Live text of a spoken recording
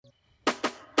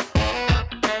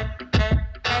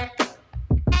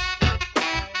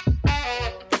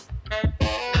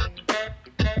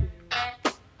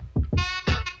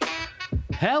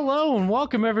hello and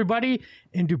welcome everybody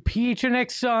into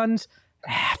PHNX Suns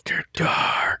After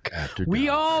Dark. We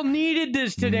all needed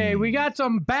this today. We got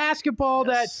some basketball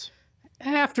that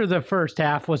after the first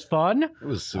half was fun. It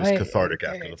was cathartic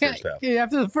after the first half.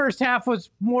 After the first half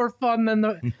was more fun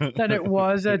than it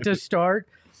was at the start.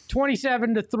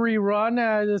 27-3 run.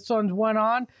 The Suns went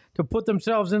on to put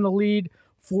themselves in the lead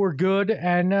for good.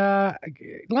 And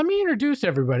let me introduce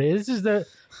everybody. This is the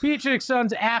PHNX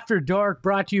Suns After Dark,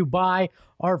 brought to you by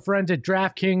our friends at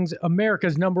DraftKings,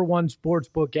 America's #1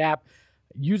 sportsbook app.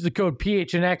 Use the code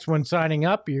PHNX when signing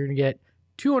up. You're going to get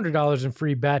 $200 in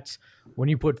free bets when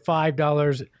you put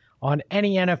 $5 on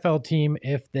any NFL team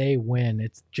if they win.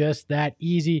 It's just that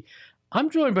easy. I'm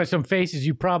joined by some faces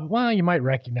you might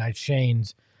recognize.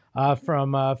 Shane's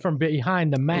from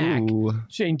behind the Mac. Ooh.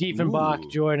 Shane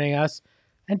Diefenbach joining us.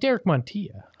 And Derek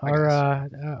Montilla,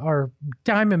 our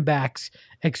Diamondbacks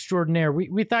extraordinaire.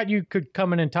 We thought you could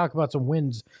come in and talk about some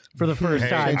wins for the first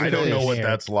time. I don't know what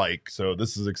that's like, so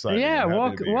this is exciting. Yeah,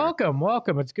 welcome.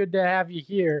 It's good to have you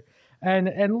here.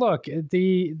 And look,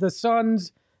 the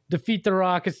Suns defeat the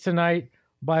Rockets tonight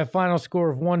by a final score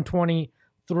of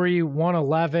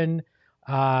 123-111.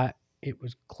 It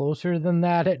was closer than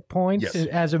that at points. Yes.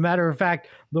 As a matter of fact,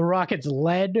 the Rockets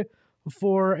led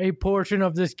for a portion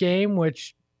of this game,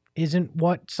 which isn't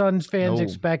what Suns fans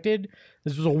expected.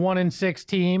 This was a 1-6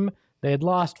 team. They had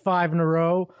lost 5 in a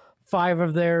row. 5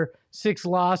 of their 6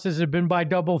 losses had been by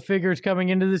double figures coming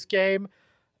into this game.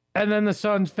 And then the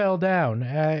Suns fell down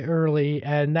early,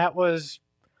 and that was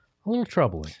a little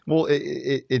troubling. Well,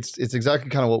 it's exactly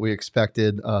kind of what we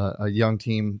expected. A young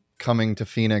team coming to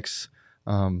Phoenix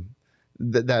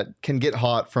that can get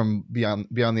hot from beyond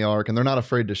the arc, and they're not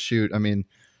afraid to shoot. I mean,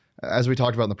 as we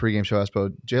talked about in the pregame show,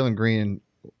 Espo, Jalen Green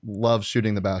loves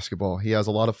shooting the basketball. He has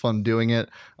a lot of fun doing it.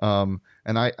 And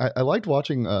I liked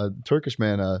watching Turkish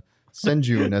Man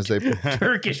Senjun as they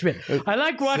Turkish Man. I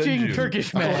like watching Senjun.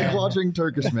 Turkish I Man. like watching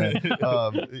Turkish Man. They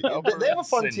have a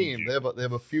fun team. They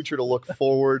have a future to look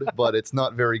forward, but it's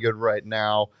not very good right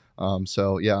now.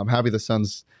 So yeah, I'm happy the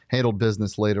Suns handled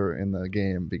business later in the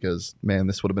game because man,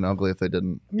 this would have been ugly if they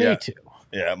didn't. Me too.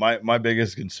 Yeah, my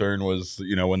biggest concern was,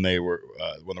 when they were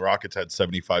when the Rockets had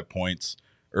 75 points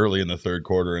early in the third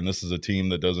quarter, and this is a team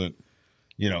that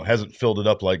hasn't filled it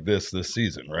up like this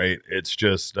season, right? It's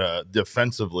just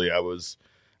defensively, I was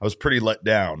pretty let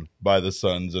down by the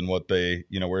Suns and what they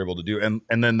were able to do,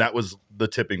 and then that was the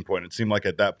tipping point. It seemed like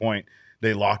at that point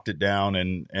they locked it down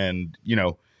and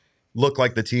looked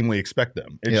like the team we expect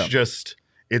them.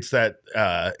 It's that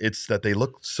they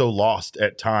look so lost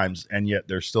at times, and yet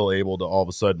they're still able to all of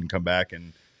a sudden come back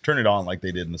and turn it on like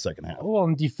they did in the second half. Well,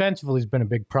 and defensively has been a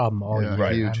big problem all year.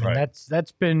 Right, huge.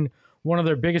 That's been one of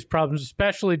their biggest problems,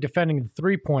 especially defending the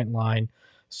 3-point line.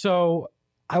 So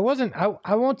I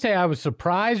won't say I was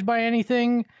surprised by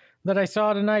anything that I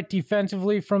saw tonight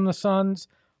defensively from the Suns.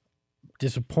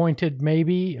 Disappointed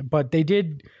maybe, but they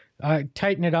did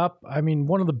tighten it up. I mean,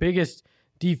 one of the biggest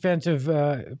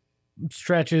defensive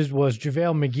stretches was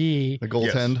JaVale McGee. The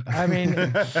goaltend. I mean,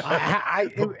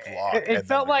 it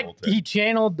felt like he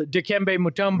channeled Dikembe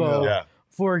Mutombo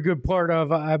for a good part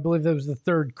of, I believe that was the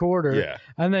third quarter. Yeah.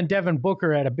 And then Devin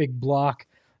Booker had a big block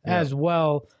as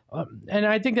well. And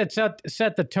I think that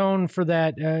set the tone for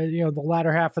that, the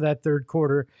latter half of that third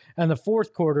quarter and the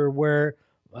fourth quarter where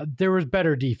there was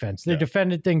better defense. They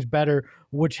defended things better,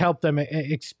 which helped them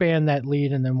expand that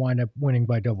lead and then wind up winning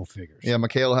by double figures. Yeah,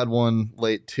 Mikhail had one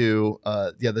late too.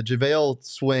 The JaVale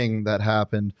swing that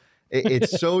happened,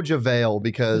 it's so JaVale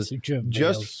because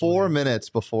just 4 minutes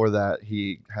before that,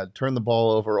 he had turned the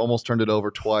ball over, almost turned it over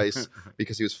twice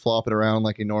because he was flopping around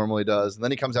like he normally does. And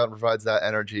then he comes out and provides that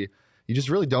energy. You just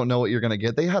really don't know what you're going to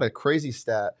get. They had a crazy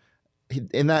stat.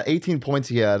 In that 18 points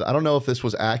he had, I don't know if this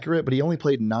was accurate, but he only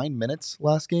played 9 minutes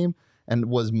last game and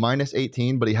was minus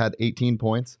 18, but he had 18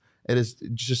 points. It is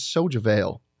just so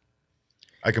JaVale.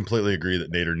 I completely agree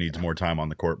that Nader needs more time on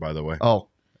the court, by the way. Oh,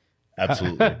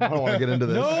 absolutely. I don't want to get into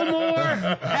this. No more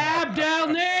Abdel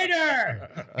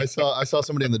Nader. I saw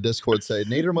somebody in the Discord say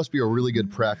Nader must be a really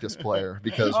good practice player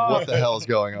because what the hell is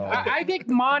going on? I think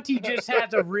Monty just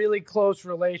has a really close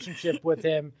relationship with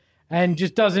him. And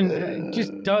just does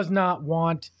not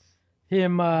want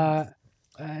him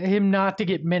not to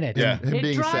get minutes. Yeah.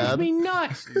 It drives me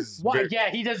nuts. Why? Yeah,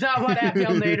 he does not want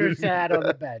Abdel Nader sad on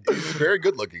the bench. He's very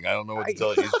good looking. I don't know what to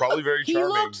tell you. He's probably very He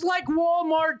charming. looks like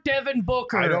Walmart Devin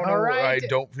Booker. I don't know. All right? I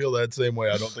don't feel that same way.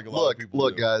 I don't think a lot of people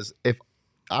Look, do. guys, if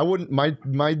I wouldn't,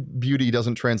 my beauty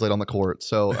doesn't translate on the court,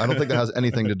 so I don't think that has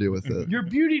anything to do with it. Your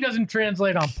beauty doesn't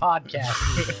translate on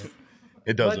podcasts either.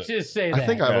 It doesn't. Let's just say that. I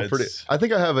think I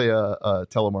have a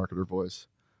telemarketer voice.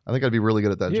 I think I'd be really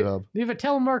good at that job. You have a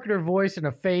telemarketer voice and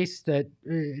a face that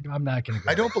I'm not going to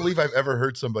go. I don't believe I've ever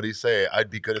heard somebody say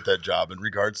I'd be good at that job in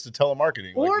regards to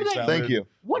telemarketing. Or Thank you.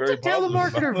 What's a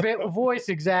telemarketer voice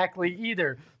exactly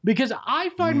either? Because I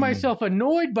find myself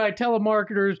annoyed by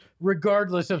telemarketers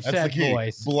regardless of said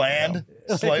voice. Bland,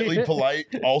 slightly polite,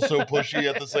 also pushy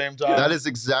at the same time. That is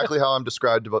exactly how I'm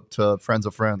described to friends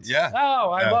of friends. Yeah.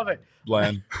 Oh, I love it.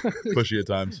 Bland, pushy at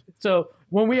times. So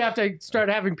when we have to start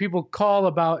having people call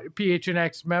about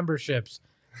PHNX memberships,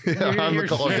 I'm the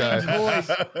call guy.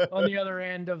 Voice on the other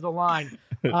end of the line.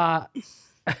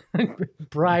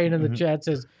 Brian in the chat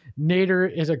says,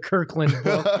 Nader is a Kirkland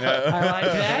book. I like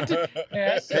that.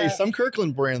 Yes, Hey, some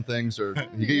Kirkland brand things you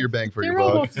get your bang for your they're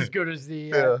buck. almost as good as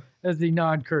the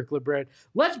non-Kirkland brand.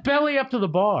 Let's belly up to the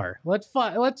bar.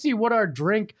 Let's see what our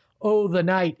drink the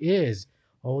night is.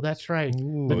 Oh, that's right.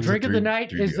 The drink of the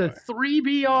night is the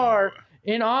 3BR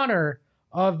in honor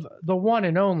of the one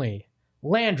and only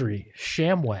Landry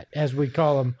Shamwet, as we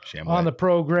call him on the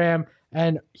program.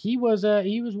 And he was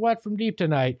wet from deep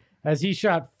tonight as he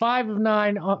shot 5 of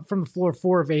 9 from the floor,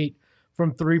 4 of 8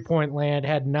 from three-point land,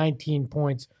 had 19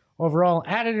 points overall,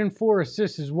 added in 4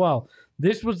 assists as well.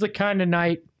 This was the kind of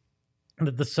night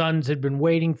that the Suns had been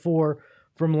waiting for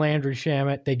from Landry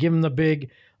Shamet. They give him the big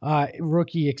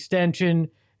rookie extension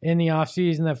in the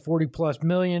offseason, that $40+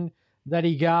 million that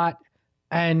he got.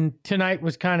 And tonight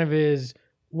was kind of his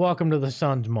welcome to the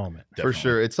Suns moment. For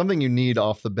sure. It's something you need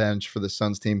off the bench for the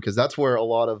Suns team, because that's where a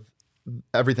lot of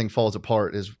everything falls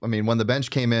apart. When the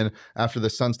bench came in after the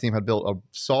Suns team had built a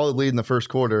solid lead in the first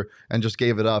quarter and just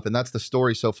gave it up. And that's the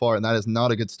story so far. And that is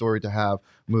not a good story to have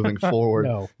moving forward.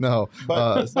 No.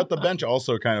 But the bench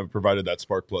also kind of provided that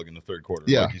spark plug in the third quarter.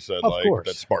 Yeah, like you said, of course.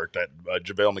 That spark, that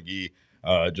JaVale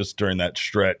McGee just during that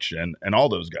stretch, and all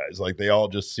those guys, like they all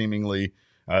just seemingly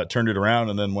turned it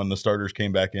around. And then when the starters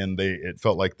came back in, it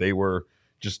felt like they were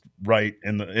just right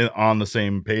on the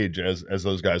same page as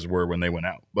those guys were when they went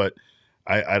out. But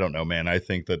I don't know, man. I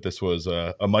think that this was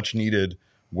a much needed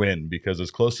win, because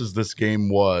as close as this game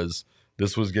was,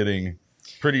 this was getting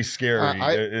pretty scary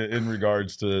in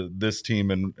regards to this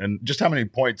team and just how many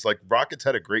points. Like, Rockets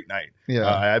had a great night. Yeah,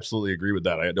 I absolutely agree with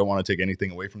that. I don't want to take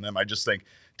anything away from them. I just think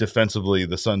defensively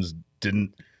the Suns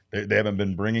they haven't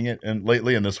been bringing it in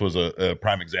lately, and this was a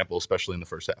prime example, especially in the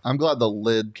first half. I'm glad the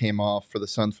lid came off for the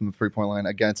Suns from the three-point line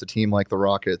against a team like the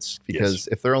Rockets, because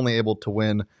if they're only able to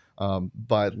win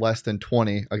by less than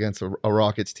 20 against a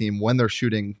Rockets team when they're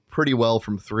shooting pretty well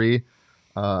from three,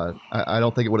 I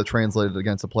don't think it would have translated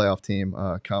against a playoff team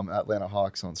come Atlanta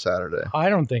Hawks on Saturday. I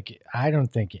don't think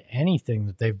anything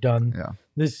that they've done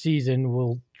this season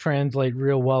will translate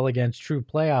real well against true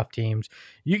playoff teams.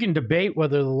 You can debate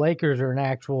whether the Lakers are an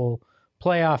actual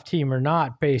playoff team or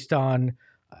not based on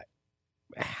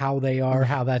how they are,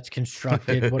 how that's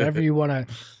constructed, whatever you want to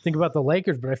think about the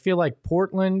Lakers. But I feel like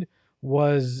Portland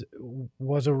was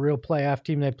a real playoff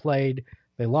team.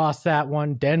 They lost that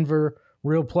one. Denver,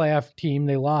 real playoff team.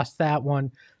 They lost that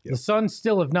one. Yep. The Suns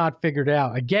still have not figured it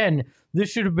out. Again,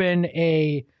 this should have been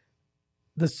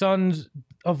the Suns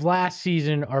of last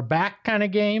season are back kind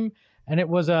of game, and it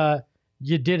was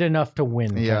you did enough to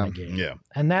win kind of game. Yeah.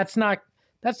 And that's not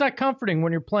comforting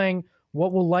when you're playing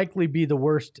what will likely be the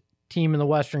worst team in the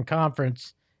Western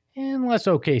Conference, unless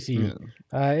OKC.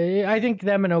 I think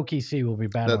them and OKC will be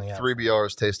battling. That 3BR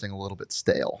is tasting a little bit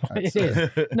stale. It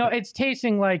is. No, it's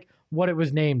tasting like what it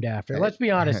was named after. Let's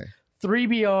be honest.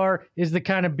 3BR is the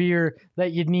kind of beer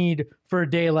that you need for a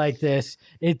day like this.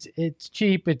 It's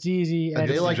cheap, it's easy, and a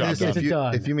day like this,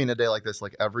 if you mean a day like this,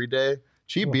 like every day,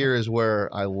 cheap beer is where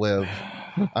I live.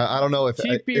 I don't know if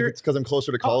it's because I'm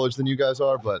closer to college than you guys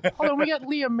are, but hold on, we got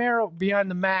Liam Merrill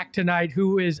behind the Mac tonight,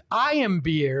 who is I am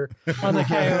beer on the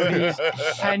Coyotes,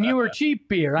 and you are cheap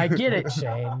beer. I get it,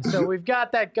 Shane. So we've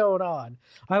got that going on.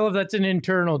 I love that's an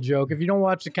internal joke. If you don't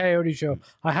watch the Coyote Show,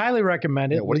 I highly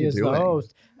recommend it. Yeah, what are you doing? The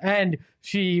host, and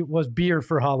she was beer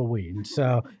for Halloween,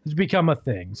 so it's become a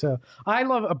thing. So I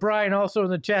love Brian also in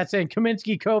the chat saying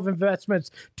Kaminsky Cove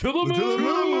Investments to the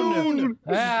moon.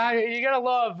 You gotta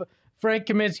love Frank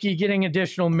Kaminsky getting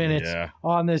additional minutes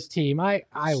on this team. I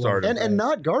love it. And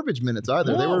not garbage minutes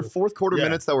either. No. They were fourth quarter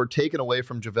minutes that were taken away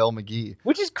from JaVale McGee.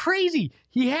 Which is crazy.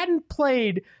 He hadn't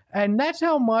played, and that's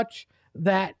how much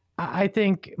that I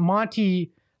think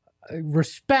Monty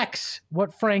respects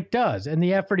what Frank does. And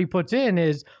the effort he puts in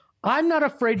is, I'm not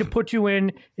afraid to put you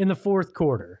in the fourth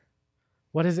quarter.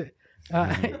 What is it?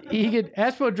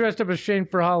 Espo dressed up as Shane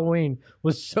for Halloween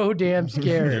was so damn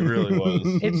scary. It really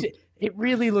was. it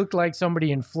really looked like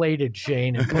somebody inflated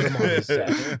Shane and put him on the set.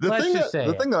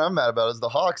 The thing that I'm mad about is the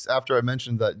Hawks, after I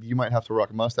mentioned that you might have to rock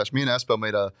a mustache, me and Espo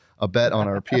made a bet on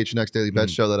our PHNX Daily Bet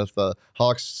show that if the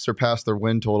Hawks surpassed their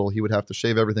win total, he would have to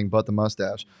shave everything but the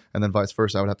mustache, and then vice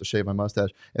versa, I would have to shave my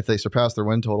mustache if they surpass their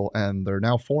win total, and they're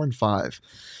now 4-5.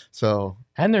 So,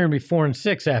 and they're going to be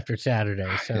 4-6 after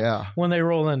Saturday. So yeah. When they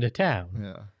roll into town.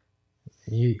 Yeah.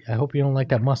 I hope you don't like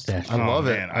that mustache. I love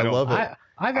it. I love it.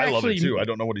 I love it too. I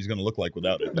don't know what he's going to look like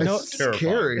without it. It's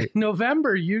scary.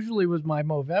 November usually was my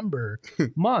Movember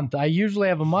month. I usually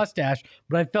have a mustache,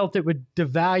 but I felt it would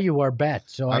devalue our bet,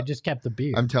 so I just kept the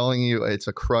beard. I'm telling you, it's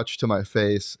a crutch to my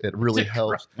face. It really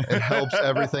helps. It helps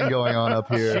everything going on up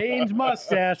here. Shane's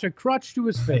mustache, a crutch to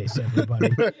his face, everybody.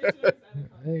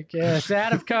 Yes,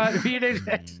 out of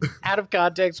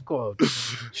context quote.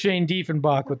 Shane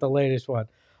Diefenbach with the latest one.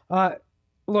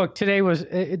 Look,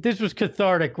 this was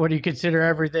cathartic when you consider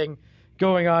everything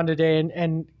going on today,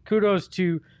 and kudos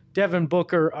to Devin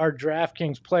Booker, our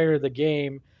DraftKings player of the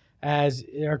game, as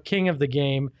our king of the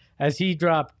game, as he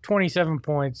dropped 27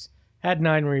 points, had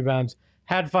 9 rebounds,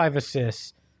 had 5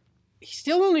 assists. He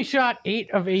still only shot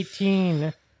 8 of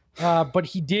 18, but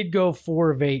he did go 4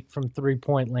 of 8 from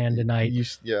 3-point land tonight.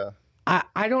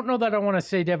 I don't know that I want to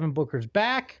say Devin Booker's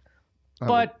back,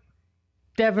 but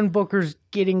Devin Booker's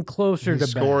getting closer to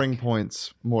scoring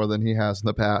points more than he has in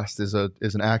the past is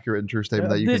an accurate and true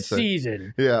statement that you can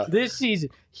say. This season.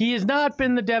 He has not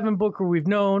been the Devin Booker we've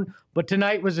known, but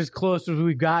tonight was as close as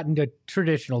we've gotten to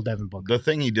traditional Devin Booker. The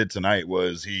thing he did tonight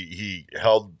was he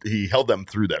held them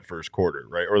through that first quarter,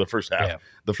 right? Or the first half. Yeah.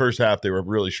 The first half they were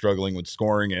really struggling with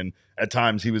scoring, and at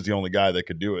times he was the only guy that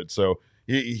could do it. So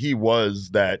he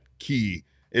was that key.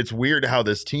 It's weird how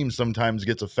this team sometimes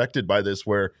gets affected by this,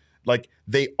 where like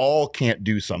they all can't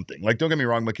do something. Like, don't get me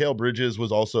wrong, Mikal Bridges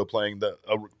was also playing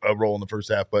a role in the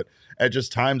first half, but at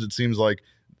just times it seems like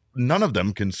none of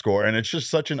them can score, and it's just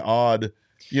such an odd,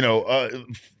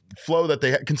 flow that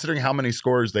they considering how many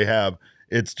scores they have.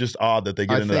 It's just odd that they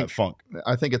get into that funk.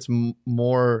 I think it's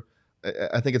more.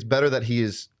 I think it's better that he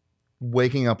is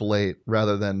waking up late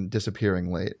rather than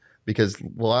disappearing late. Because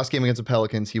the last game against the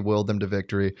Pelicans, he willed them to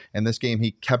victory, and this game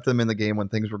he kept them in the game when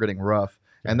things were getting rough.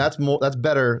 And that's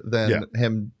better than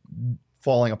him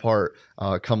falling apart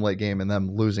come late game and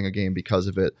them losing a game because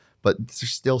of it. But there's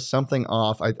still something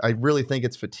off. I really think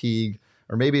it's fatigue,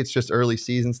 or maybe it's just early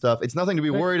season stuff. It's nothing to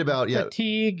be worried about yet.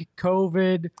 Fatigue,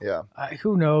 COVID. Yeah.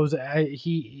 Who knows?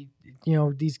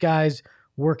 These guys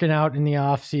working out in the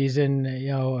off season.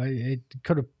 It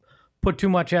could have put too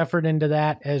much effort into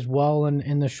that as well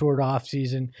in the short off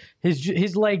season.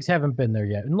 His legs haven't been there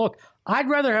yet. And look, I'd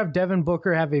rather have Devin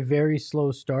Booker have a very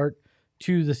slow start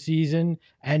to the season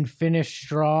and finish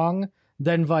strong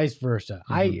than vice versa.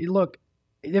 Look,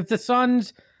 if the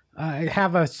Suns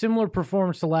have a similar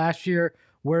performance to last year,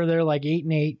 where they're like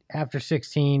 8-8 after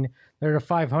 16, they're at a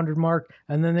 500 mark,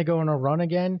 and then they go on a run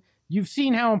again, you've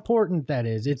seen how important that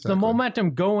is. It's the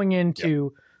momentum going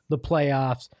into the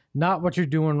playoffs, not what you're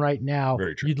doing right now.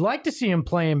 You'd like to see him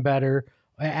playing better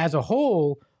as a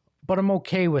whole, but I'm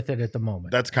okay with it at the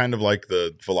moment. That's kind of like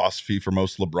the philosophy for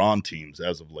most LeBron teams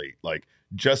as of late. Like,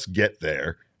 just get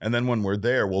there, and then when we're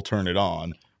there, we'll turn it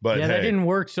on. But that didn't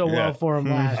work so well for him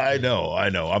last year. I know.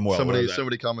 I'm well aware of that.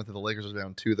 Somebody commented the Lakers are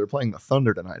down 2. They're playing the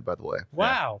Thunder tonight, by the way.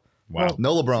 Wow. Yeah. Wow. Well,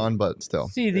 no LeBron, but still.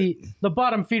 See, the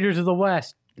bottom feeders of the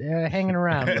West hanging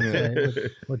around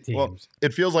with teams. Well,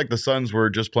 it feels like the Suns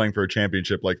were just playing for a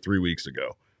championship like 3 weeks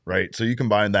ago, right? So you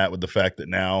combine that with the fact that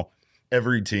now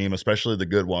every team, especially the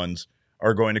good ones,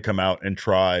 are going to come out and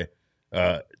try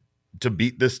to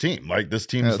beat this team. Like, this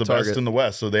team's the best in the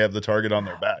West, so they have the target on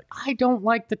their back. I don't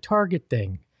like the target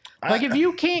thing. Like, if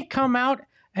you can't come out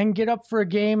and get up for a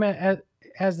game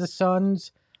as the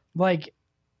Suns, like,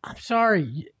 I'm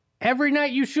sorry. Every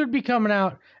night you should be coming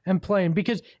out and playing,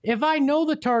 because if I know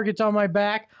the target's on my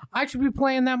back, I should be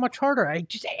playing that much harder. I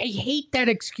hate that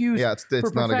excuse. Yeah,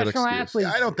 it's not a good excuse. Athletes.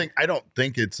 I don't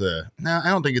think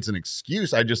it's an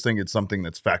excuse. I just think it's something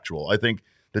that's factual. I think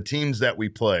the teams that we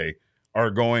play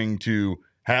are going to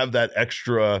have that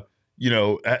extra,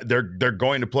 they're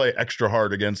going to play extra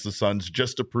hard against the Suns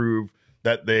just to prove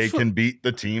that they can beat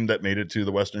the team that made it to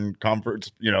the Western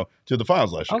Conference, to the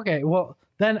finals last year. Okay, well,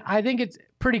 then I think it's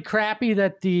pretty crappy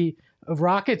that the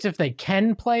Rockets, if they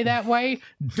can play that way,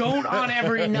 don't on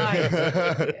every night.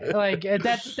 Like,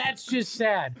 that's just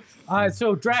sad.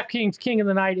 So DraftKings King of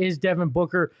the Night is Devin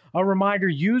Booker. A reminder,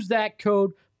 use that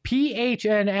code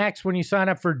PHNX when you sign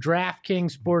up for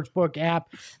DraftKings Sportsbook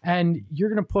app, and you're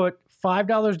going to put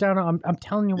 $5 down. I'm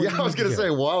telling you what. Yeah, I was gonna say,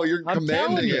 wow, you're I'm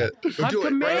commanding telling it. I'm Do it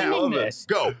right now. commanding this.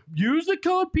 Go. Use the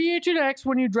code PHNX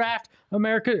when you draft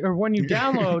America, or when you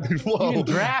download. Whoa, you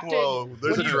can draft whoa, it.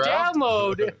 there's When a you draft?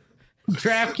 download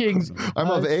DraftKings I'm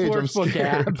of age, I'm sportsbook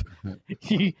scared. app,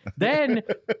 then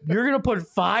you're going to put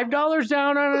 $5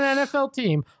 down on an NFL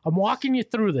team. I'm walking you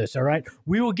through this, all right?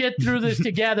 We will get through this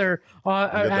together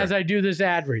as I do this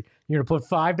ad read. You're going to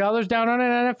put $5 down on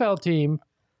an NFL team.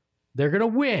 They're going to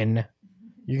win.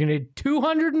 You're going to get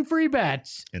 200 in free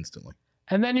bets. Instantly.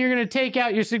 And then you're going to take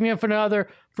out your significant other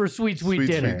for sweet dinner. Sweet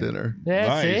dinner. Yeah,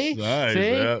 Nice, see? nice, See?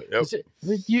 yeah,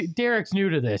 yep. Derek's new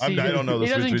to this. I don't know the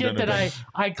He doesn't sweet get dinner that thing.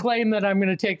 I claim that I'm going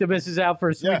to take the missus out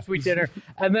for a sweet dinner,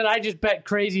 and then I just bet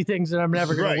crazy things that I'm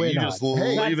never going Right, to win you on. just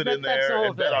Hey, leave it that's in the there whole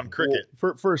and bet thing. on cricket.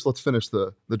 Well, first, let's finish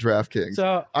the DraftKings.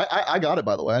 So I got it,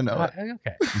 by the way. I know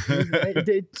it.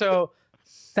 okay, so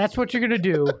that's what you're going to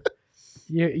do.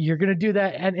 You're going to do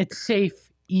that, and it's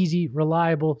safe, easy,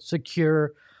 reliable,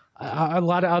 secure. A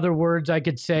lot of other words I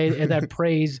could say that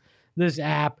praise this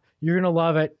app. You're going to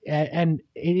love it. And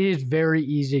it is very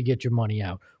easy to get your money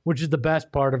out, which is the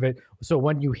best part of it. So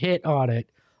when you hit on it,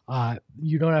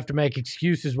 you don't have to make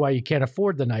excuses why you can't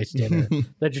afford the nice dinner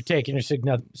that you're taking your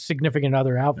significant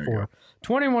other out for.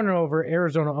 21 and over,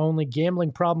 Arizona only.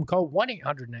 Gambling problem, call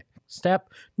 1-800-STEP.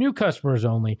 New customers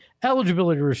only.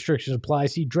 Eligibility restrictions apply.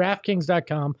 See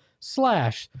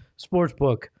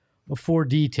DraftKings.com/sportsbook for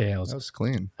details. That was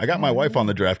clean. I got my wife on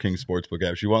the DraftKings Sportsbook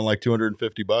app. She won like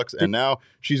 $250, and now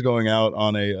she's going out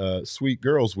on a sweet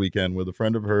girls weekend with a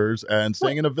friend of hers and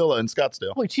staying in a villa in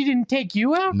Scottsdale. Wait, she didn't take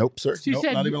you out? Nope, sir. She Nope,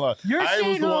 said, not even allowed. "You're I was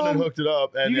staying the one that home. hooked it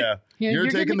up, and You- yeah, yeah, you're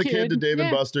you're taking the getting kid to Dave and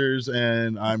yeah. Buster's,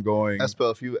 and I'm going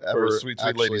Espo, if you for ever a sweet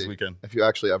actually, ladies weekend. if you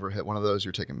actually ever hit one of those,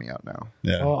 you're taking me out now.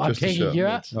 Yeah, Oh, I'm Just to taking show. you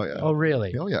out? Oh yeah. Oh,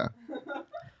 really? Oh yeah.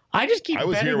 I just keep I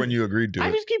was betting, here when you agreed to I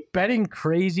it. just keep betting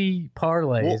crazy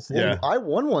parlays. Yeah. I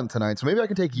won one tonight, so maybe I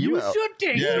can take you out. should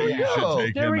take Yeah, me you out. should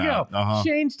take There him we go. out. Uh-huh.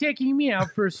 Shane's taking me out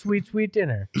for a sweet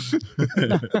dinner.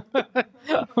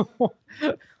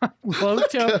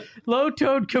 Low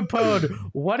toad Capone,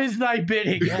 what is thy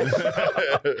bidding?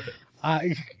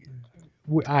 I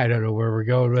don't know where we're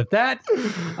going with that.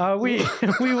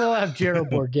 We will have Gerald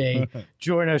Bourguet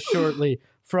join us shortly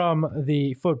from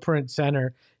the Footprint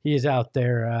Center. He is out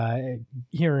there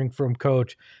hearing from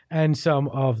Coach and some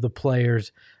of the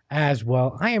players as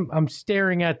well. I'm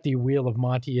staring at the wheel of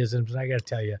Montyisms, and I got to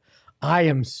tell you, I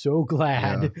am so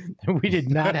glad that we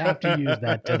did not have to use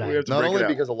that We tonight. have to Not break only it out.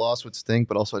 because a loss would stink,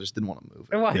 but also I just didn't want to move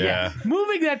it. Well, Yeah.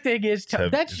 moving that thing is tough. heavy-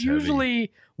 That's it's heavy.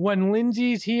 usually when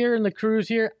Lindsay's here and the crew's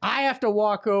here. I have to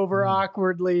walk over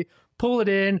awkwardly, pull it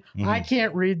in. I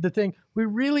can't read the thing. We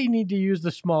really need to use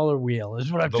the smaller wheel,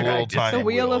 is what I'm The trying little to tiny say. The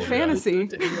wheel of yeah. fantasy.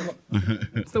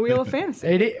 It's the wheel of fantasy.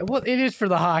 It is for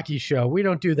the hockey show. We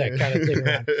don't do that kind of thing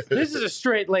around. This is a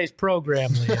straight-laced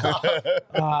program, Leo.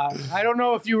 I don't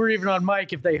know if you were even on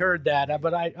mic if they heard that,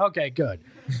 but okay, good.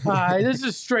 This is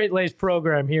a straight-laced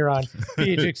program here on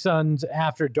PHX Suns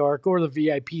After Dark, or the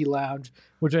VIP Lounge,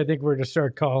 which I think we're going to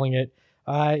start calling it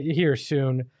here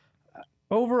soon.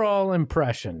 Overall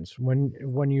impressions,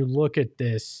 when you look at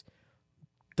this,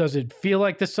 does it feel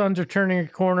like the Suns are turning a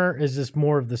corner? Is this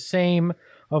more of the same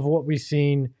of what we've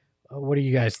seen? What are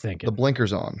you guys thinking? The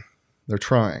blinker's on. They're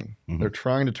trying. They're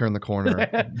trying to turn the corner,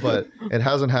 but it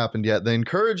hasn't happened yet. The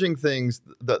encouraging things,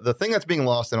 the thing that's being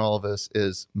lost in all of this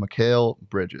is Mikal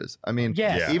Bridges. I mean,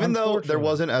 Yes, even though there unfortunately.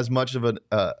 wasn't as much of an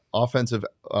offensive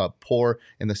pour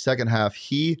in the second half,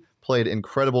 he played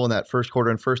incredible in that first quarter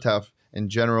and first half in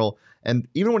general. And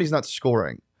even when he's not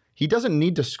scoring, he doesn't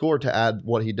need to score to add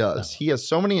what he does. He has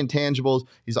so many intangibles.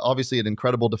 He's obviously an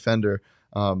incredible defender.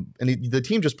 And the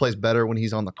team just plays better when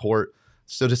he's on the court.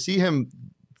 So to see him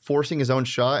forcing his own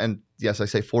shot, and yes, I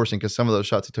say forcing because some of those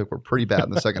shots he took were pretty bad in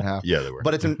the second half. Yeah, they were.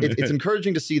 But it's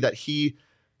encouraging to see that he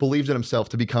believes in himself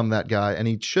to become that guy, and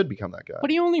he should become that guy. But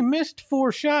he only missed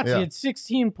 4 shots. Yeah. He had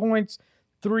 16 points,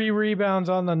 3 rebounds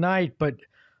on the night, but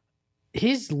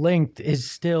his length is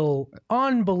still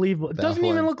unbelievable. It doesn't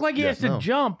even Baffling. look like he Yeah, has to no.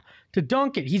 jump to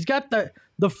dunk it. He's got the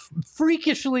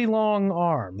freakishly long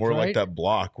arms. More right? like that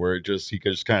block where he just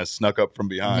kind of snuck up from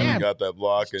behind Yeah. and got that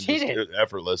block and Just just hit it.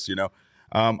 effortless, you know.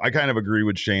 I kind of agree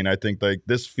with Shane. I think like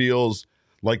this feels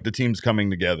like the team's coming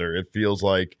together. It feels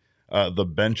like the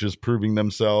bench is proving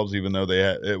themselves, even though they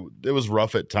had it was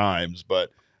rough at times.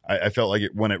 But I felt like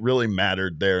when it really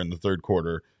mattered there in the third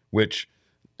quarter, which,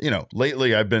 you know,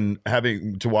 lately I've been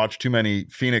having to watch too many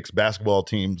Phoenix basketball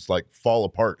teams like fall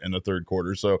apart in the third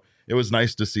quarter. So it was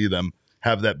nice to see them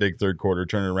have that big third quarter,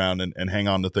 turn it around and hang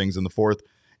on to things in the fourth.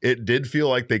 It did feel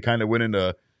like they kind of went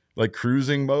into like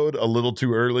cruising mode a little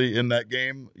too early in that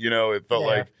game. You know, it felt Yeah.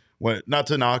 like not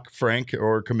to knock Frank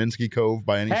or Kaminsky Cove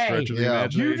by any stretch of the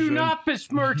imagination. You do not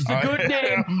besmirch the good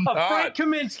name of Frank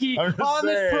Kaminsky on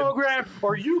this program,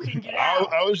 or you can get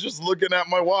out. I was just looking at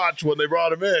my watch when they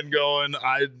brought him in, going,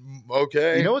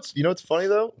 okay. You know what's funny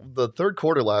though? The third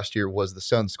quarter last year was the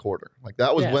Suns' quarter. Like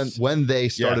that was when they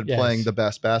started playing the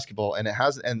best basketball, and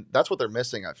that's what they're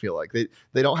missing. I feel like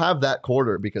they don't have that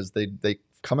quarter because they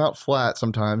come out flat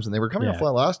sometimes, and they were coming out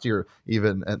flat last year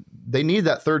even, and they need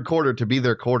that third quarter to be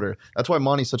their quarter. That's why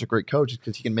Monty's such a great coach,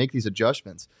 because he can make these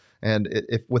adjustments. And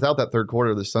if without that third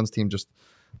quarter, the Suns team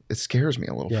it scares me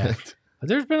a little bit.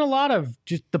 There's been a lot of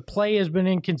just the play has been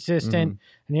inconsistent,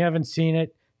 and you haven't seen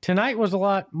it. Tonight was a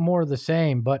lot more the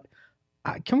same, but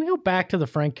can we go back to the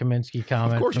Frank Kaminsky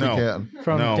comment? Of course we can.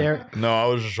 From Derek. No, I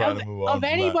was just trying to move on. Of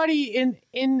anybody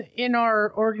in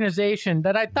our organization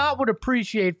that I thought would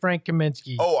appreciate Frank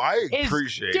Kaminsky. Oh, I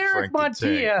appreciate Derek Frank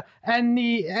Montilla and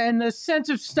the sense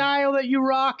of style that you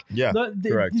rock. Yeah,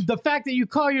 correct. The fact that you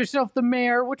call yourself the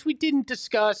mayor, which we didn't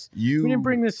discuss. We didn't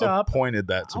bring this up. Pointed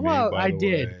that to me. Well, I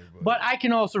did. But I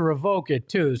can also revoke it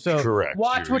too. So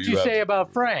watch what you say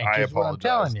about Frank. I is what I'm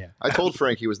telling you. I told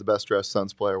Frank he was the best dressed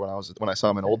Suns player when I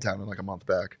saw him in Old Town like a month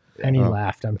back. And he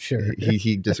laughed, I'm sure.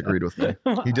 He disagreed with me.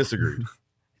 He disagreed.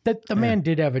 The man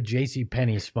did have a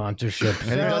JCPenney sponsorship.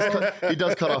 And he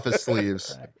does cut off his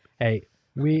sleeves. Hey,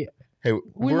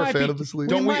 we're a fan of the sleeves.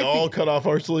 Don't we all cut off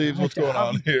our sleeves? What's going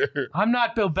on here? I'm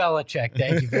not Bill Belichick.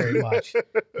 Thank you very much.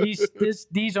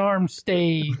 These arms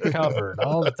stay covered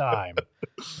all the time.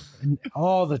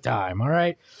 All the time. All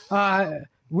right.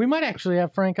 We might actually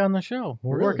have Frank on the show.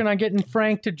 We're working on getting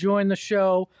Frank to join the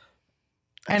show.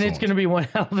 And it's going to be one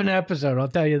hell of an episode. I'll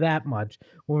tell you that much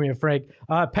when we have Frank.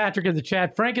 Patrick in the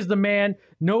chat. Frank is the man.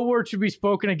 No word should be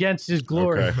spoken against his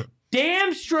glory. Okay.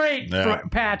 Damn straight,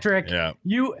 Patrick. Yeah.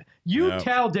 You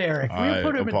tell Derek. We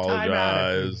put him in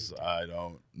timeout. I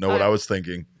don't know what I was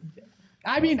thinking.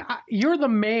 I mean, you're the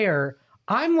mayor.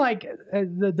 I'm like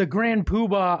the grand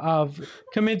poobah of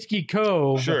Kaminsky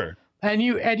Cove. Sure. And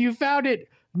you found it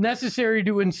necessary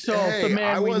to insult the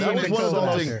man we named the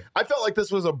insulting. I felt like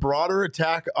this was a broader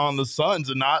attack on the Suns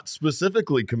and not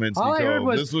specifically Kaminsky. All I heard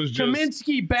was this was just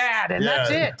Kaminsky bad, and that's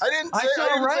it. I didn't say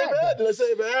bad. Did I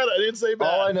say bad? I didn't say bad.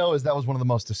 All I know is that was one of the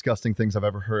most disgusting things I've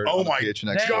ever heard. Oh my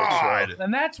God!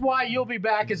 And that's why you'll be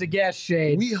back as a guest,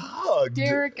 Shade. We hugged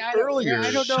Derek earlier.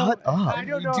 I don't know. Shut up! I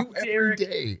don't know if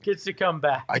Derek gets to come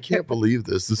back. I can't believe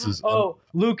this. This is.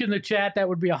 Luke in the chat. That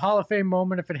would be a Hall of Fame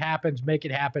moment if it happens. Make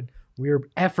it happen. We're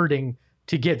efforting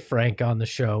to get Frank on the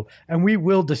show, and we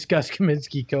will discuss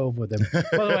Kaminsky Cove with him.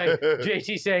 By the way,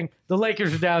 JT saying the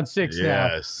Lakers are down 6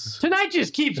 now. Tonight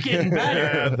just keeps getting better.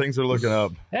 Yeah, things are looking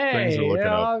up. Hey,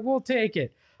 we'll take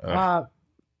it.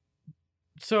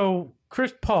 So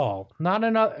Chris Paul,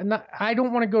 I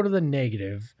don't want to go to the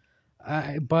negative,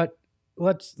 but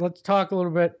let's talk a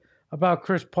little bit about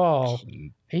Chris Paul.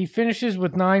 He finishes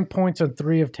with 9 points on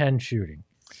 3 of 10 shooting.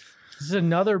 This is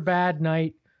another bad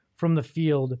night from the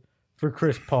field for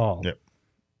Chris Paul. Yep.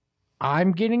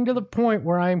 I'm getting to the point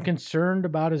where I am concerned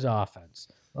about his offense.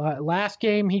 Last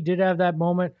game, he did have that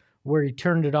moment where he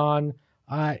turned it on,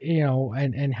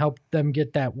 and helped them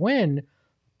get that win.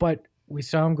 But we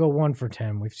saw him go 1 for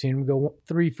 10. We've seen him go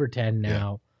 3 for 10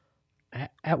 now. Yeah.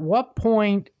 At what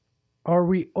point are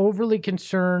we overly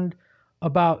concerned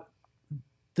about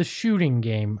the shooting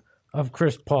game of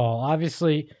Chris Paul?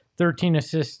 Obviously, 13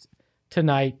 assists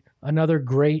tonight, another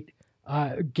great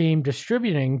game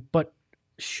distributing, but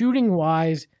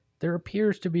shooting-wise, there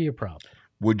appears to be a problem.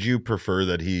 Would you prefer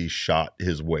that he shot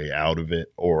his way out of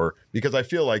it, or because I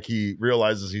feel like he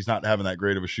realizes he's not having that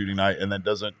great of a shooting night and then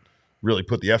doesn't really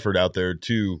put the effort out there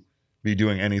to be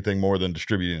doing anything more than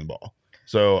distributing the ball?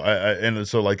 So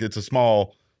it's a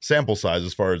small sample size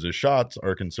as far as his shots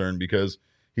are concerned because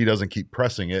he doesn't keep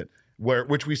pressing it,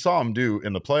 which we saw him do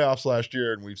in the playoffs last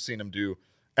year, and we've seen him do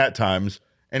at times.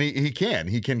 And he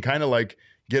can kind of like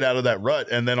get out of that rut,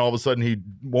 and then all of a sudden he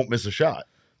won't miss a shot.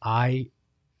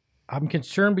 I'm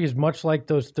concerned because much like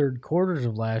those third quarters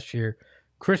of last year,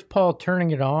 Chris Paul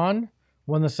turning it on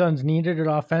when the Suns needed it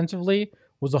offensively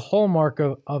was a hallmark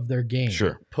of their game.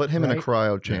 Sure. Put him in a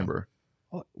cryo chamber.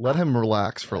 Yeah. Let him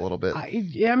relax for a little bit.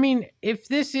 I mean, if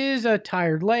this is a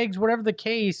tired legs, whatever the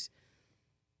case,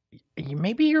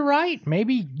 maybe you're right.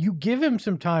 Maybe you give him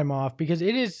some time off, because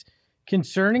it is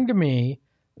concerning to me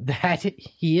that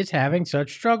he is having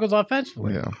such struggles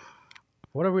offensively. Yeah.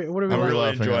 What are we? I'm really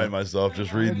enjoying myself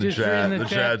just reading the chat. The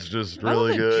chat's just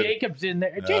really good. Jacob's in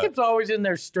there. Jacob's always in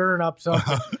there stirring up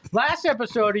something. Last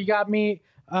episode, he got me.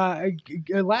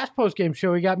 Last post game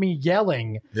show, he got me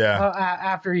yelling. Yeah.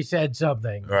 After he said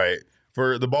something. Right.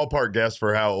 For the ballpark guess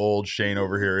for how old Shane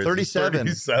over here is. 37.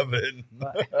 37.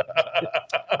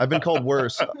 I've been called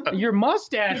worse. Your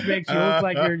mustache makes you look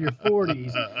like you're in your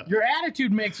 40s. Your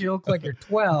attitude makes you look like you're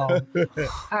 12.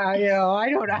 I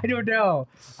don't know.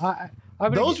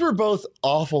 Those were both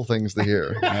awful things to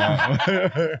hear.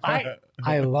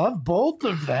 I love both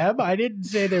of them. I didn't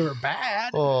say they were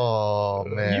bad. Oh,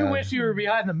 man. You wish you were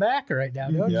behind the Mac right now,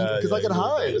 don't you? Because I can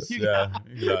hide.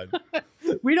 Yeah.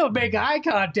 We don't make eye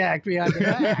contact behind the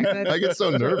Mac. I get so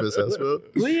nervous, Espo.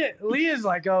 Leah's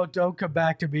like, oh, don't come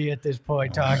back to me at this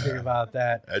point talking about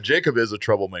that. Jacob is a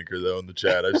troublemaker, though, in the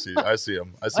chat. I see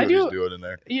him. I see what he's doing in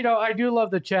there. I do love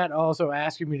the chat also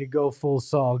asking me to go full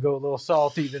salt, go a little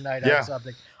salty tonight on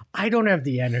something. I don't have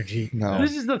the energy. No.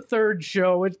 This is the third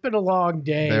show. It's been a long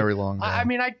day. Very long day. I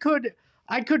mean, I could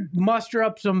muster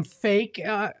up some fake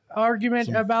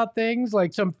argument about things,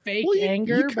 like some fake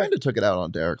anger. You kind of took it out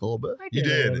on Derek a little bit. You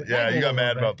did. Yeah, you got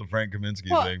mad about the Frank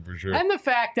Kaminsky thing for sure. And the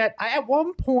fact that at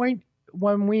one point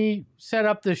when we set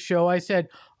up this show, I said,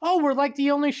 oh, we're like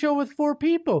the only show with 4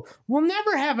 people. We'll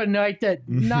never have a night that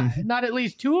not at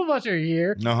least 2 of us are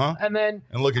here. Uh-huh. And then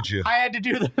look at you. I had to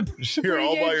do the You're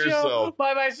all by show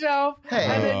by myself. Hey.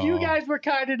 And then you guys were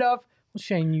kind enough. Well,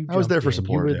 Shane, I was there for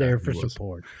support. You were there for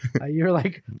support. You're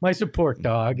like my support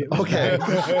dog. Okay.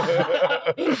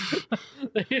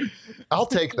 I'll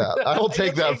take that. I will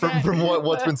take that from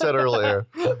what's been said earlier.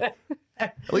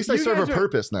 At least I serve a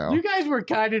purpose now. You guys were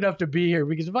kind enough to be here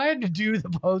because if I had to do the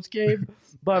post game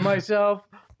by myself,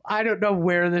 I don't know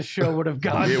where this show would have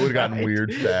gone. It would have gotten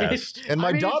weird fast. And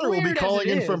my daughter will be calling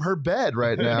in from her bed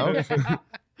right now.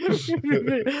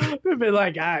 We've been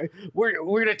like, we're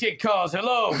gonna take calls.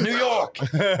 Hello, New York.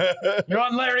 You're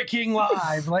on Larry King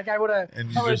Live. Like I would have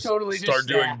totally start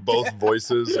doing both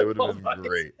voices. It would have been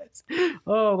great.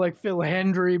 Oh, like Phil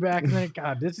Hendry back then.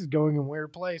 God, this is going in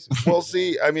weird places. Well,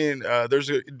 see, I mean,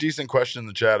 there's a decent question in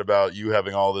the chat about you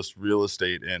having all this real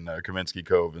estate in Kaminsky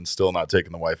Cove and still not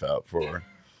taking the wife out for.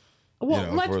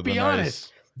 Well, let's be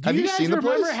honest. Have you seen the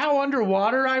place? Do you guys remember how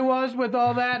underwater I was with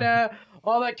all that?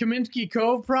 All that Kaminsky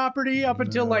Cove property up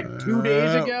until like 2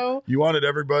 days ago. You wanted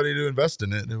everybody to invest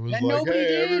in it. And it was like,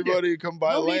 hey, everybody come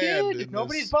buy land.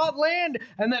 Nobody's bought land.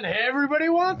 And then everybody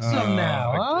wants some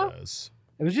now, huh?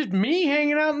 It was just me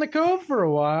hanging out in the Cove for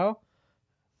a while.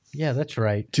 Yeah, that's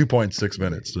right. 2.6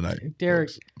 minutes tonight.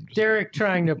 Derek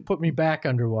trying to put me back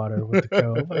underwater with the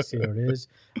Cove. I see what it is.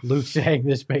 Luke saying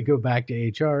this may go back to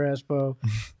HR, Espo.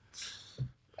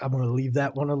 I'm going to leave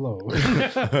that one alone.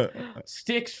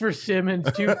 Sticks for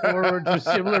Simmons, 2 forwards with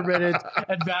similar minutes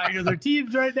and value to their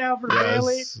teams right now for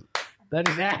Bailey. That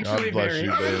is actually very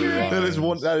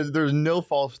accurate. There's no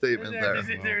false statement there.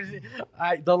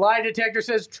 The lie detector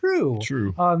says true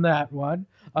on that one.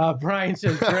 Brian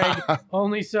says Greg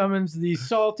only summons the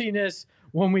saltiness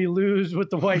when we lose with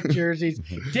the white jerseys.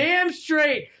 Damn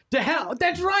straight. To hell.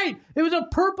 That's right. It was a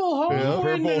purple home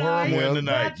win tonight.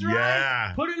 That's right.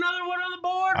 Yeah. Put another one on the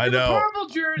board for the purple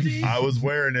jerseys. I was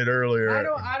wearing it earlier.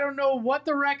 I don't know what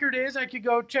the record is. I could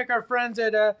go check our friends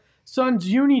at Suns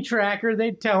Uni Tracker.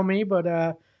 They'd tell me, but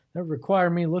that would require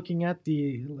me looking at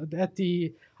the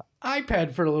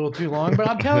iPad for a little too long. But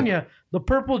I'm telling you, the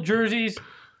purple jerseys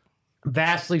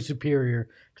vastly superior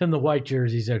than the white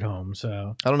jerseys at home.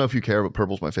 So I don't know if you care, but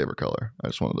purple's my favorite color. I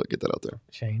just wanted to get that out there.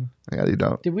 Shane, yeah, you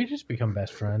don't. Did we just become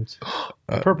best friends?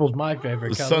 Purple's my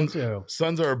favorite color too.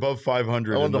 Suns are above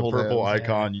 500 in the purple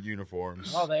icon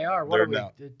uniforms. Oh, they are. What are we?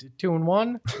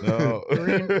 2-1? No,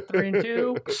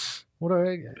 3-2. What are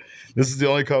we? This is the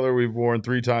only color we've worn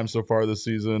 3 times so far this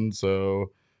season. So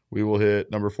we will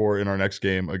hit number 4 in our next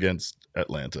game against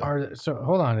Atlanta. So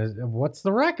hold on, what's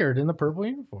the record in the purple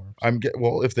uniforms?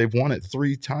 Well, if they've won it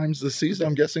 3 times this season,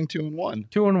 I'm guessing 2-1.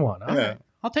 2-1. Yeah. Right.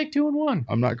 I'll take 2-1.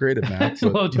 I'm not great at math.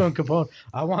 Hello, John Capone.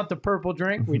 I want the purple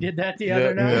drink. We did that the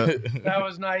other night. Yeah. That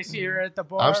was nice here at the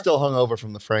bar. I'm still hungover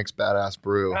from the Frank's Badass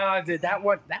Brew. That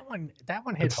one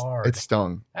hit hard. It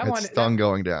stung. It stung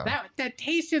going down. That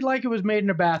tasted like it was made in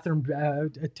a bathroom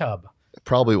tub. It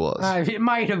probably was. It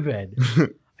might have been.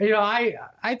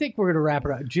 I think we're going to wrap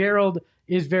it up. Gerald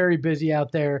is very busy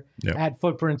out there at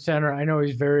Footprint Center. I know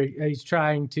he's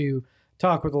trying to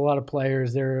talk with a lot of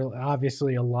players. There are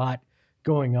obviously a lot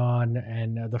going on,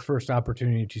 and the first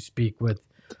opportunity to speak with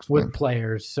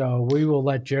players. So we will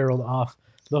let Gerald off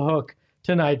the hook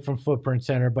tonight from Footprint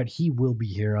Center, but he will be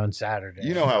here on Saturday.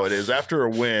 You know how it is. After a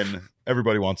win,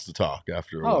 everybody wants to talk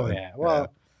after a win. Oh, yeah.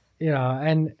 Well,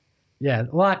 and yeah,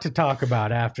 a lot to talk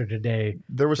about after today.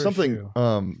 There was something.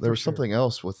 There was something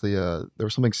else with the. There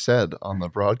was something said on the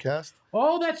broadcast.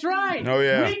 Oh, that's right. Oh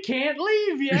yeah. We can't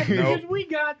leave yet because we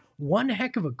got one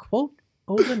heck of a quote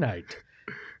of the night.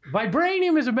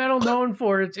 Vibranium is a metal known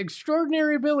for its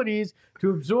extraordinary abilities to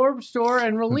absorb, store,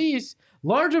 and release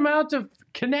large amounts of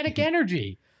kinetic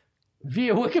energy.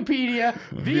 Via Wikipedia,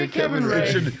 via Kevin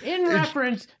Ray, in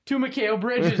reference to Mikal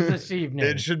Bridges this evening.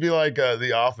 It should be like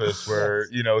The Office, where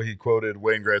he quoted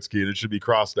Wayne Gretzky, and it should be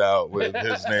crossed out with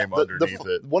his name underneath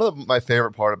it. One of my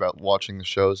favorite part about watching the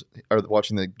shows or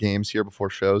watching the games here before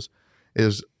shows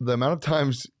is the amount of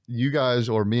times you guys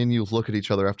or me and you look at each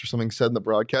other after something said in the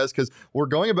broadcast, because we're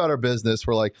going about our business,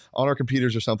 we're like on our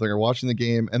computers or something, or watching the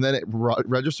game, and then it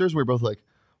registers. We're both like,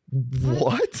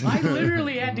 what? I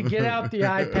literally had to get out the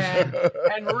iPad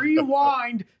and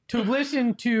rewind to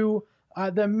listen to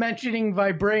the mentioning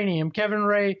vibranium, Kevin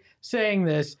Ray saying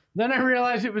this. Then I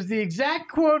realized it was the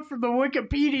exact quote from the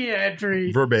Wikipedia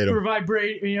entry verbatim for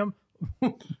vibranium.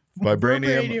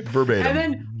 Vibranium verbatim. And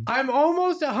then I'm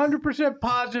almost 100%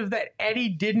 positive that Eddie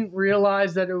didn't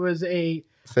realize that it was a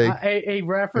fake a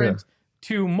reference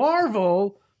to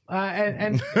Marvel.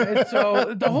 And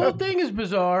so the whole thing is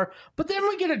bizarre, but then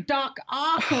we get a Doc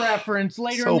Ock reference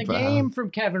later in the game from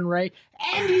Kevin Ray,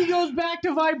 and he goes back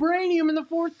to vibranium in the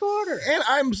fourth quarter. And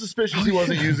I'm suspicious he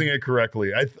wasn't using it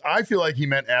correctly. I feel like he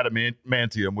meant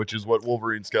adamantium, which is what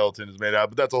Wolverine skeleton is made out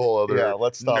of, but that's a whole other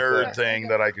let's stop nerd thing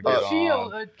that I could get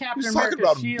shield, on. Captain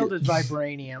America's shield is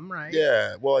vibranium, right?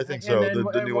 Yeah, well, I think so.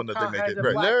 The new one that they make it.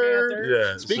 Right.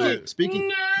 Nerd. Yeah. Speaking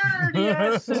nerd,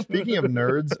 yes. Speaking of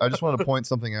nerds, I just want to point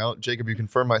something out. Jacob, you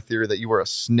confirmed my theory that you were a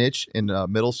snitch in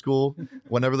middle school.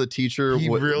 Whenever the teacher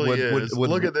would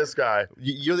look at this guy.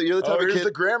 You're the type of kid.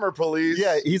 The grammar police.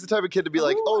 Yeah, he's the type of kid to be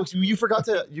like, "Oh, you forgot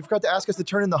to ask us to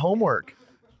turn in the homework."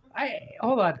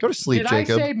 Hold on. Go to sleep,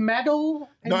 Jacob. Did I say metal?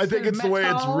 No, I think it's the way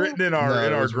it's written in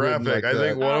our graphic. I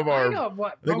think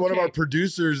one of our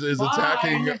producers is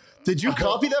attacking. Did you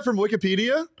copy that from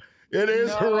Wikipedia? It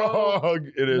is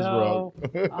wrong. It is wrong.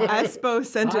 Espo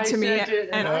sent it to me,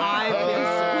 and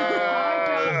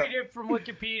I copied it from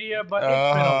Wikipedia, but it's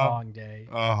been a long day.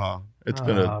 It's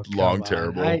been a long,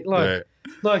 terrible day.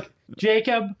 Look,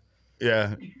 Jacob.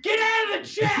 Yeah. Get out of the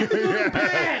chat. Go to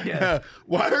bed. Yeah.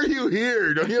 Why are you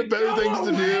here? Don't you have better things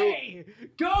to do?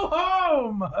 Go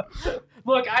home.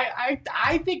 Look,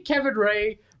 I think Kevin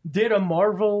Ray did a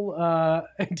Marvel marathon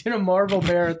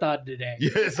today.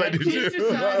 Yes, I do too.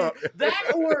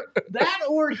 That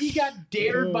or he got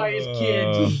dared by his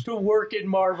kids to work in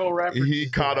Marvel references. He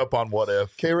caught up on What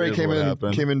If. K-Ray came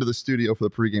into the studio for the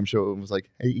pregame show and was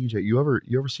like, "Hey EJ, you ever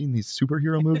seen these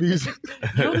superhero movies?"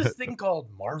 You know this thing called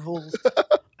Marvels?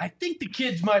 I think the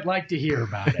kids might like to hear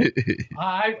about it.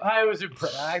 I was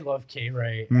impressed. I love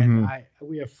K-Ray, and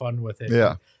we have fun with it.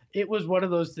 Yeah. It was one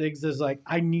of those things that's like,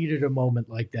 I needed a moment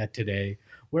like that today,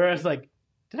 where I was like,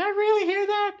 did I really hear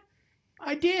that?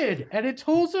 I did. And it's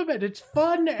wholesome and it's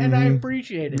fun and I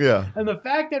appreciate it. Yeah. And the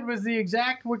fact that it was the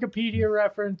exact Wikipedia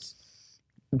reference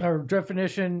or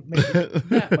definition makes it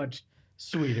that much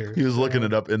sweeter. He was looking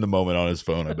it up in the moment on his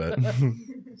phone, I bet.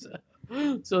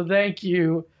 So thank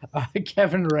you,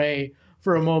 Kevin Ray,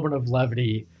 for a moment of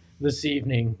levity this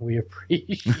evening. We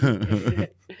appreciate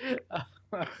it.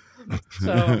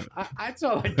 So that's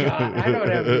all I got. I don't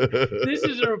have any. This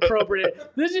is appropriate.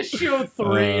 This is show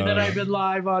 3 that I've been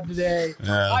live on today.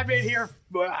 I've been here,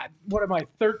 what am I,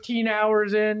 13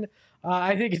 hours in?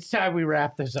 I think it's time we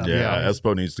wrap this up. Yeah,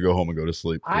 Espo needs to go home and go to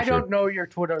sleep. I don't know your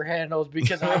Twitter handles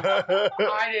because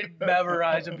I didn't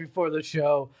memorize them before the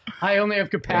show. I only have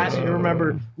capacity to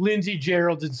remember Lindsey,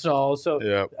 Gerald, and Saul.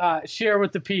 So share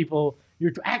with the people.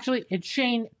 Actually, it's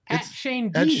Shane at Shane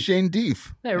Deef. At Shane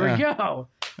Deef. There we go.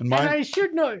 And I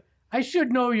should know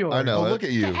yours. I know. Look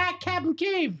at you. At Captain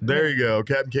Cave. There you go.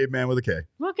 Captain Caveman with a K.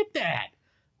 Look at that.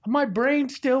 My brain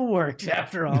still works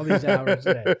after all these hours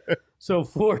today. So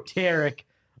for Derek,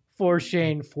 for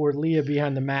Shane, for Leah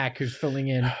behind the Mac, who's filling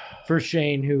in for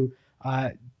Shane, who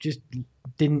just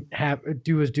didn't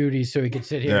do his duties so he could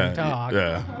sit here and talk.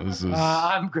 Yeah.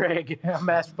 I'm Greg. I'm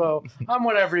Espo. I'm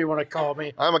whatever you want to call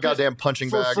me. I'm a goddamn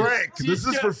punching bag. For Frank. This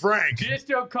is for Frank. Just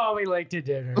don't call me late to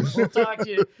dinner. We'll talk to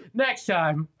you next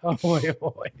time. Oh, boy.